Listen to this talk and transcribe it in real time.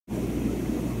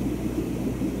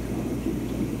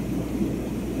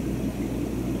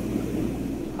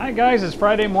Hi guys, it's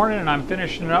Friday morning and I'm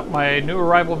finishing up my new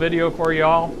arrival video for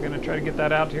y'all. I'm going to try to get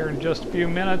that out here in just a few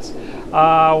minutes.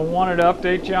 Wanted to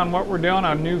update you on what we're doing,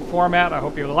 a new format. I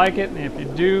hope you like it, and if you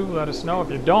do, let us know. If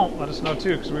you don't, let us know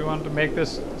too, because we wanted to make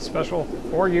this special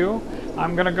for you.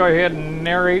 I'm going to go ahead and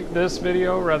narrate this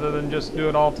video rather than just do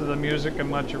it all to the music and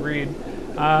let you read.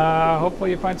 Hopefully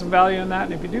you find some value in that,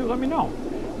 and if you do, let me know.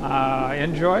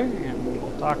 Enjoy, and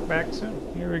we'll talk back soon.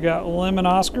 Here we got lemon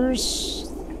Oscars.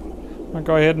 I'm going to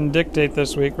go ahead and dictate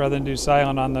this week rather than do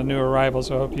silent on the new arrivals.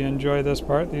 So I hope you enjoy this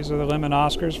part. These are the lemon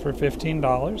Oscars for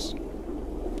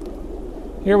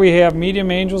 $15. Here we have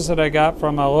medium angels that I got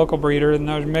from a local breeder, and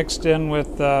those mixed in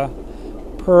with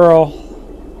pearl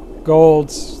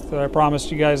golds that I promised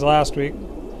you guys last week.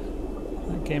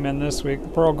 That came in this week. The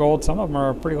pearl gold, some of them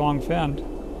are pretty long finned.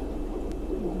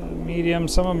 Medium,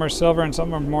 some of them are silver, and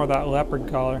some of them are more that leopard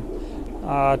color.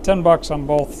 $10 on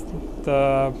both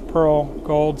the pearl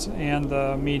golds and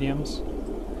the mediums.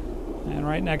 And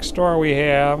right next door we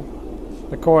have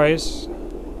the kois.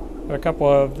 Got a couple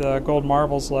of the gold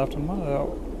marbles left, and one of the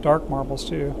dark marbles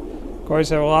too. Kois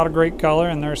have a lot of great color,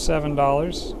 and they're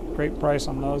 $7. Great price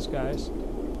on those guys.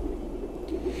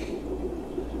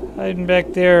 Hiding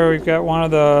back there, we've got one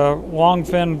of the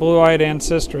long-finned blue-eyed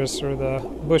ancestris, or the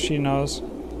bushy nose.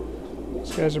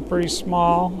 These guys are pretty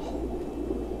small.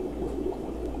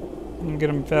 And get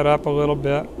them fed up a little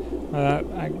bit.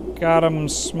 I got them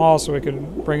small so we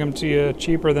could bring them to you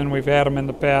cheaper than we've had them in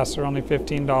the past. They're only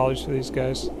 $15 for these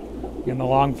guys. Again, the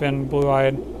long-finned,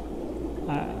 blue-eyed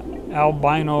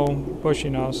albino bushy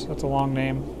nose. That's a long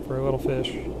name for a little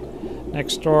fish.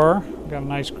 Next door, we've got a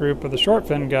nice group of the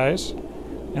short-finned guys,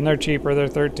 and they're cheaper. They're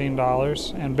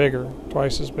 $13 and bigger,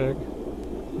 twice as big.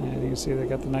 And you can see they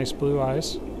got the nice blue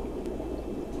eyes.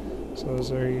 So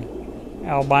those are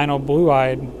albino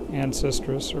blue-eyed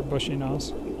ancestris, or bushy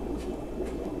nose.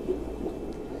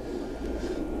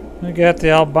 We got the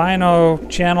albino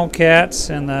channel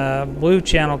cats and the blue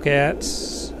channel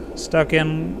cats stuck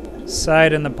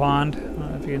inside in the pond. I don't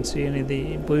know if you can see any of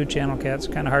the blue channel cats.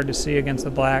 Kind of hard to see against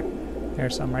the black.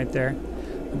 There's some right there.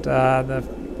 But, the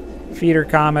feeder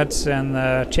comets and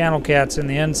the channel cats in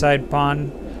the inside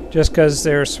pond, just because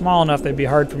they're small enough, they'd be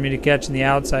hard for me to catch in the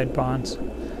outside ponds.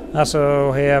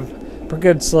 Also have a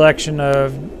good selection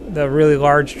of the really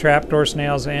large trapdoor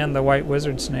snails and the white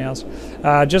wizard snails.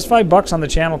 Just $5 on the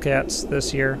channel cats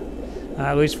this year,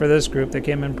 at least for this group. They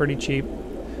came in pretty cheap.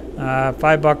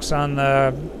 $5 on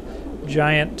the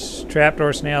giant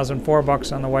trapdoor snails and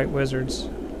 $4 on the white wizards.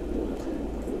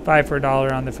 5 for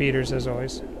 $1 on the feeders, as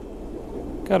always.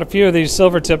 Got a few of these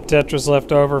silver tip tetras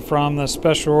left over from the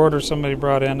special order somebody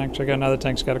brought in. Actually, I got another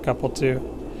tank's got a couple too.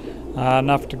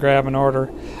 Enough to grab and order.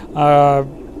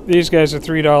 These guys are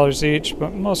 $3 each,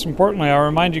 but most importantly, I'll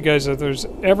remind you guys that if there's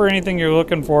ever anything you're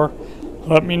looking for,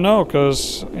 let me know,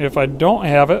 because if I don't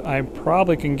have it, I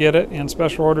probably can get it, and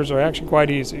special orders are actually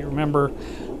quite easy. Remember,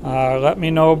 let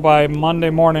me know by Monday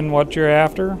morning what you're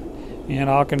after, and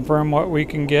I'll confirm what we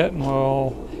can get, and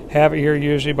we'll have it here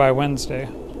usually by Wednesday.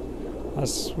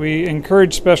 We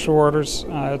encourage special orders.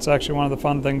 It's actually one of the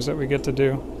fun things that we get to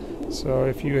do. So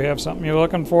if you have something you're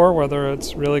looking for, whether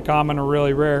it's really common or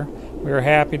really rare, we're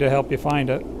happy to help you find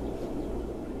it.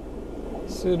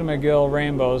 Pseudomcgill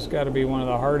rainbow's got to be one of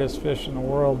the hardest fish in the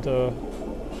world to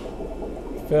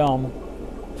film.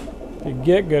 If you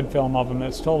get good film of them,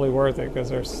 it's totally worth it because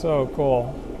they're so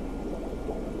cool.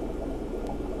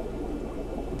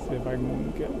 Let's see if I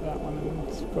can get that one in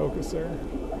focus there.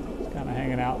 It's kind of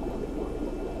hanging out.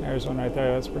 There's one right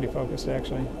there. That's pretty focused,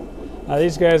 actually.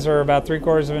 These guys are about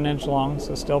 3/4 of an inch long,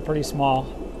 so still pretty small.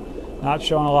 Not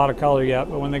showing a lot of color yet,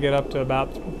 but when they get up to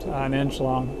about an inch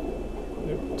long,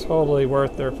 they're totally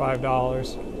worth their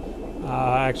 $5.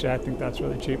 Actually, I think that's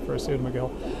really cheap for a pseudomcgill.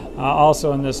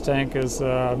 Also in this tank is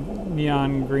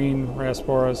neon green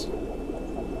rasporas,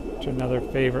 which are another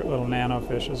favorite little nano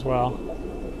fish as well.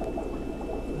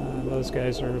 Those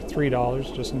guys are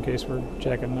 $3, just in case we're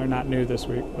checking. They're not new this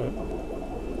week, but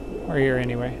we're here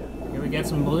anyway. Here we got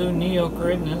some blue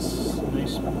neochrytnus,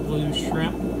 nice blue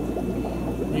shrimp.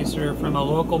 These are from a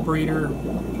local breeder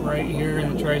right here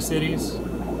in the Tri-Cities.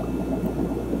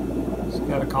 It's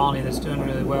got a colony that's doing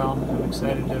really well. I'm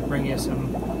excited to bring you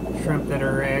some shrimp that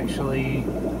are actually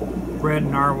bred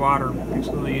in our water. Makes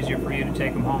it a little easier for you to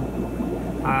take them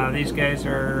home. These guys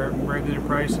are regular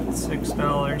price at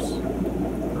 $6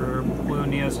 for blue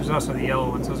neos. There's also the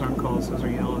yellow ones. Those aren't colds. Those are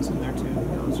yellows in there too.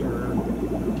 Those are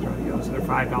yellows. They're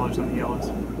 $5 on the yellows.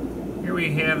 Here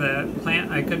we have that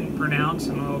plant I couldn't pronounce,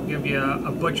 and we'll give you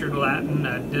a butchered Latin,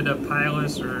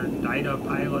 Didapilus or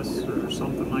Didapilus or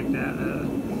something like that.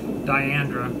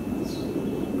 Diandra. It's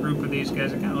group of these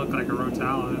guys. They kind of look like a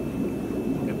rotala.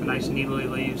 Got the nice needly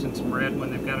leaves and some red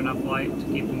when they've got enough light to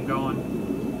keep them going.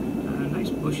 Nice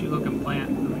bushy looking plant.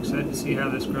 I'm excited to see how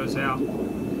this grows out.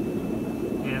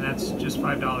 And that's just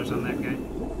 $5 on that guy.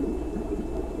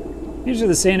 These are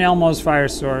the St. Elmo's fire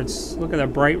swords. Look at the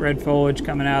bright red foliage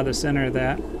coming out of the center of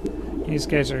that. These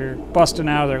guys are busting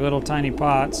out of their little tiny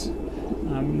pots.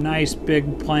 Nice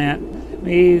big plant.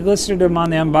 We listed them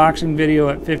on the unboxing video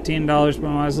at $15, but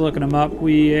when I was looking them up,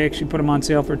 we actually put them on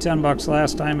sale for $10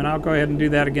 last time, and I'll go ahead and do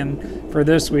that again for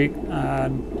this week.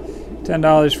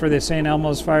 $10 for the St.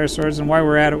 Elmo's fire swords, and while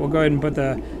we're at it, we'll go ahead and put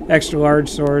the extra large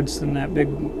swords and that big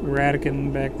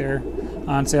Radican back there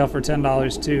on sale for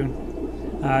 $10 too,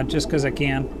 just because I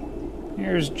can.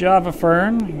 Here's Java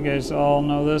Fern. You guys all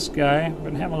know this guy.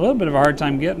 Been having a little bit of a hard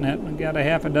time getting it. I've got a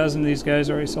half a dozen of these guys,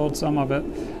 already sold some of it.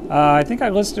 I think I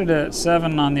listed it at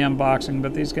 7 on the unboxing,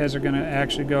 but these guys are going to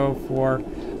actually go for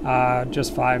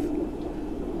just 5.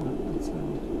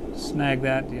 So snag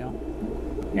that deal.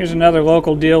 Here's another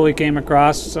local deal we came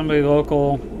across. Somebody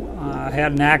local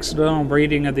had an accidental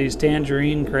breeding of these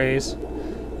tangerine crays.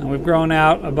 And we've grown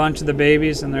out a bunch of the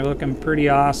babies, and they're looking pretty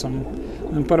awesome.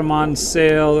 And put them on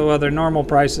sale. Well, their normal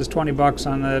price is $20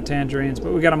 on the tangerines,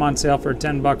 but we got them on sale for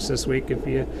 $10 this week. If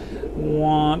you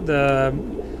want the,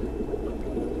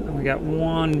 we got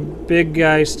one big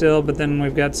guy still, but then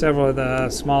we've got several of the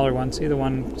smaller ones. Either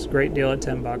one's a great deal at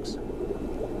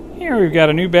 $10. Here we've got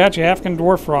a new batch of African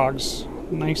dwarf frogs,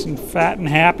 nice and fat and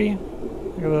happy.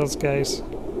 Look at those guys.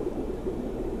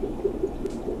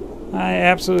 I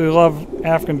absolutely love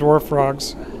African dwarf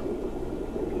frogs.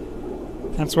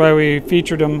 That's why we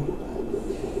featured them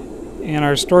in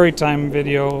our story time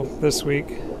video this week.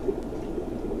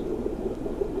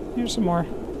 Here's some more.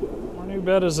 More new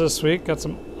bettas this week. Got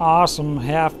some awesome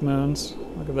half moons.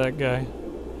 Look at that guy.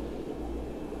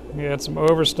 We had some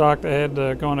overstock that had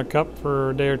to go in a cup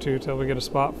for a day or two till we get a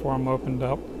spot for them opened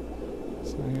up.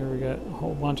 So here we got a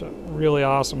whole bunch of really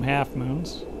awesome half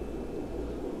moons.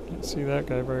 Can't see that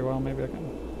guy very well. Maybe I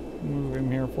can move him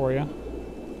here for you.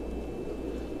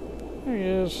 There he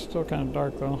is. Still kind of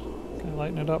dark though. Can I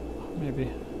lighten it up? Maybe.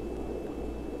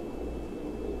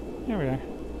 Here we are.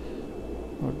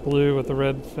 With blue with the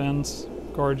red fins.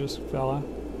 Gorgeous fella.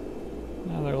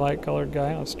 Another light colored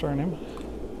guy. Let's turn him.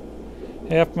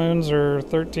 Half moons are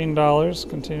 $13.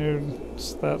 Continued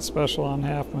that special on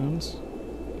half moons.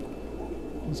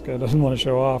 This guy doesn't want to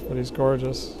show off, but he's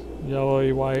gorgeous.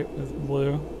 Yellowy white with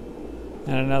blue.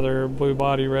 And another blue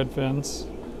body, red fins.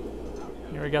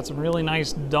 Here we got some really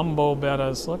nice Dumbo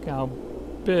bettas. Look how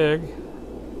big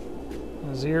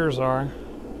his ears are.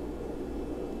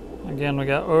 Again, we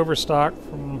got overstock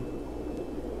from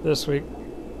this week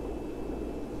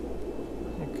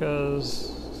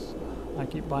because I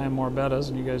keep buying more bettas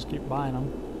and you guys keep buying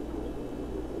them.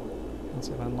 Let's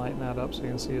see if I can lighten that up so you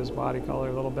can see his body color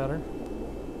a little better.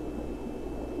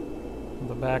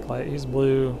 The backlight, he's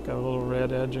blue, got a little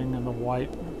red edging and the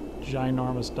white,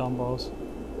 ginormous Dumbos.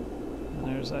 And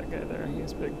there's that guy there,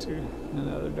 he's big too.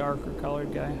 Another darker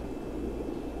colored guy.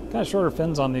 Kind of shorter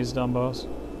fins on these Dumbos.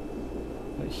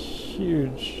 But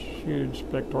huge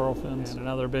pectoral fins. And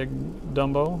another big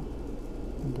Dumbo.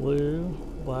 Blue,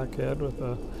 black head with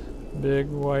a big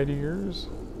white ears.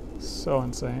 So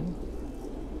insane.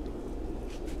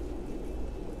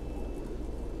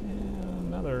 And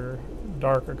another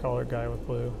darker colored guy with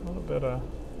blue. A little bit of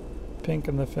pink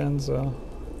in the fins though.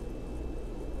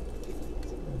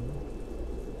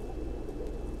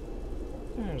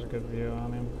 There's a good view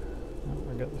on him.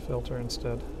 I'll get the filter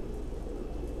instead.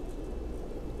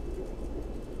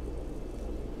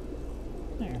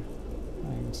 There.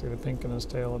 I can see the pink in his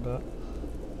tail a bit.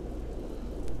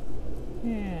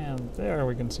 And there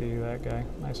we can see that guy.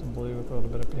 Nice and blue with a little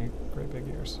bit of pink. Great big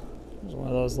ears. There's one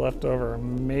of those leftover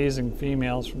amazing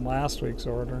females from last week's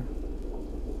order.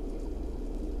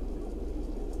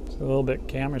 It's a little bit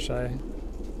camish-eye.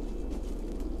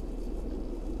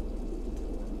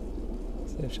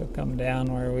 See if she'll come down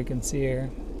where we can see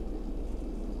her.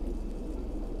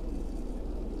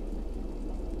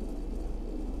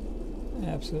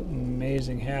 Absolutely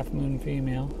amazing half moon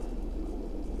female.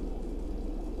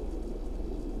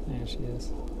 There she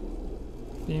is.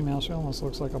 Female, she almost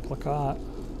looks like a placotte.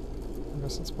 I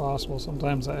guess it's possible.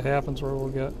 Sometimes that happens where we'll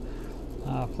get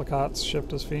placottes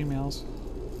shipped as females.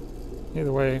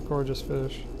 Either way, gorgeous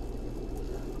fish.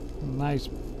 Nice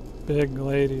big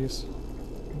ladies.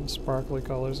 And sparkly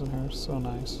colors in her, so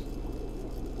nice.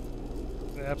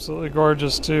 Absolutely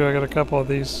gorgeous too. I got a couple of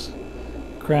these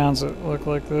crowns that look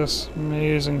like this.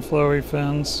 Amazing flowy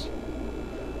fins.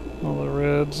 All the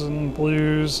reds and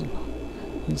blues.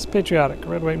 It's patriotic,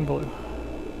 red, white, and blue.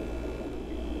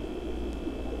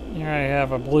 Here I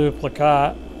have a blue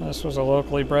plakat. This was a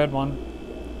locally bred one.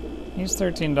 He's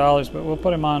 $13, but we'll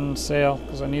put him on sale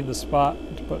because I need the spot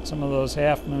to put some of those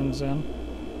half moons in.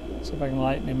 See if I can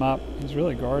lighten him up. He's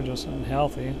really gorgeous and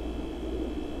healthy. I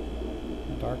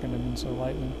darkened him and so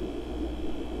lightened him.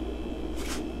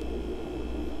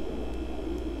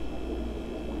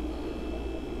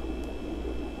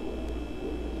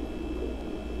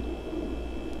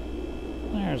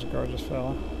 There's a gorgeous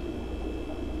fella.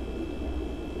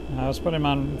 Let's put him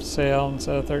on sale.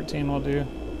 Instead of 13, we'll do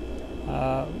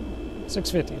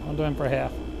 $6.50. We'll do him for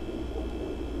half.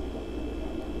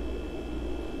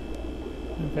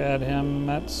 We've had him.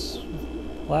 That's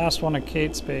the last one of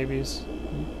Kate's babies.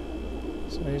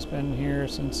 So he's been here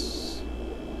since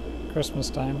Christmas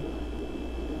time.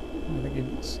 I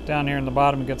think he's down here in the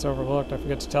bottom. He gets overlooked. I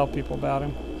forget to tell people about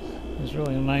him. He's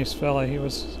really a nice fella. He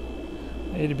was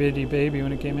an itty-bitty baby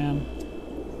when he came in.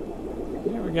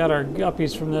 Here we got our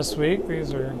guppies from this week.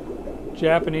 These are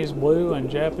Japanese blue and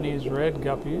Japanese red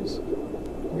guppies.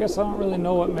 I guess I don't really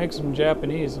know what makes them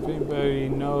Japanese. If anybody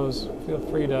knows, feel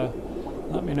free to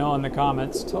let me know in the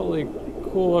comments. Totally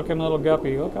cool looking little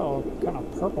guppy. Look how kind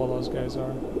of purple those guys are.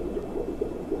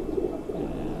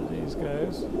 And these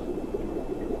guys,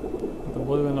 with the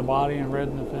blue in the body and red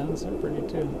in the fins, they're pretty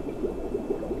too.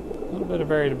 A little bit of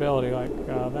variability, like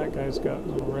that guy's got a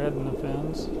little red in the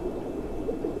fins.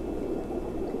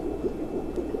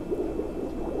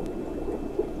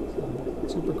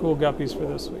 Super cool guppies for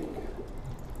this week.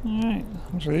 Alright,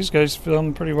 so these guys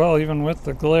film pretty well even with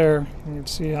the glare. You can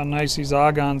see how nice these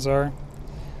ogons are.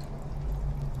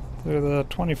 They're the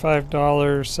 $25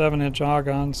 7-inch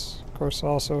ogons. Of course,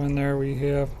 also in there we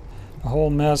have a whole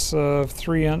mess of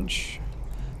 3-inch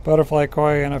butterfly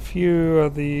koi and a few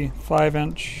of the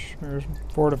 5-inch or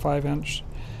 4 to 5-inch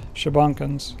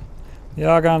shabunkins. The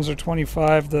ogons are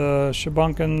 25, the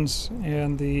shabunkins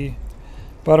and the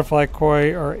butterfly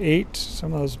koi are 8.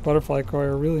 Some of those butterfly koi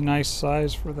are really nice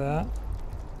size for that.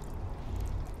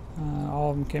 All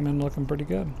of them came in looking pretty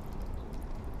good.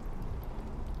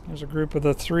 There's a group of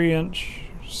the 3-inch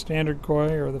standard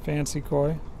koi or the fancy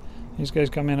koi. These guys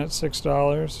come in at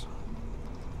 $6.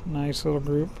 Nice little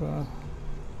group.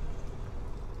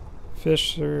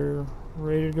 Fish are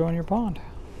ready to go in your pond.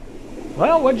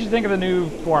 Well, what did you think of the new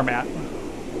format?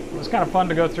 It was kind of fun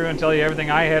to go through and tell you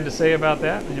everything I had to say about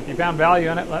that. And if you found value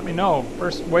in it, let me know.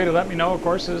 First way to let me know, of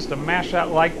course, is to mash that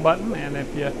like button. And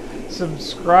if you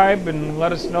subscribe and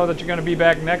let us know that you're going to be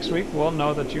back next week, we'll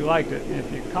know that you liked it.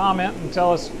 If you comment and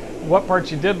tell us what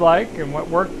parts you did like and what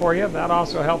worked for you, that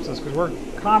also helps us because we're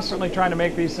constantly trying to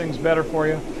make these things better for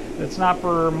you. It's not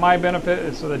for my benefit,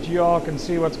 it's so that you all can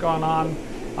see what's going on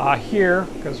here,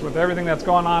 because with everything that's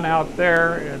going on out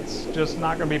there, it's just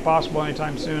not going to be possible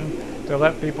anytime soon to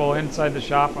let people inside the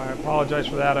shop. I apologize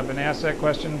for that. I've been asked that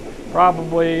question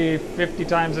probably 50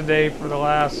 times a day for the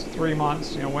last 3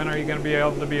 months. You know, when are you going to be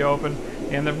able to be open?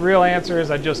 And the real answer is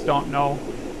I just don't know.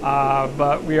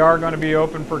 But we are going to be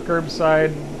open for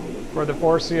curbside for the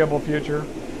foreseeable future.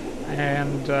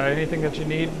 And anything that you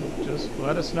need, just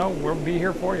let us know. We'll be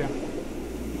here for you.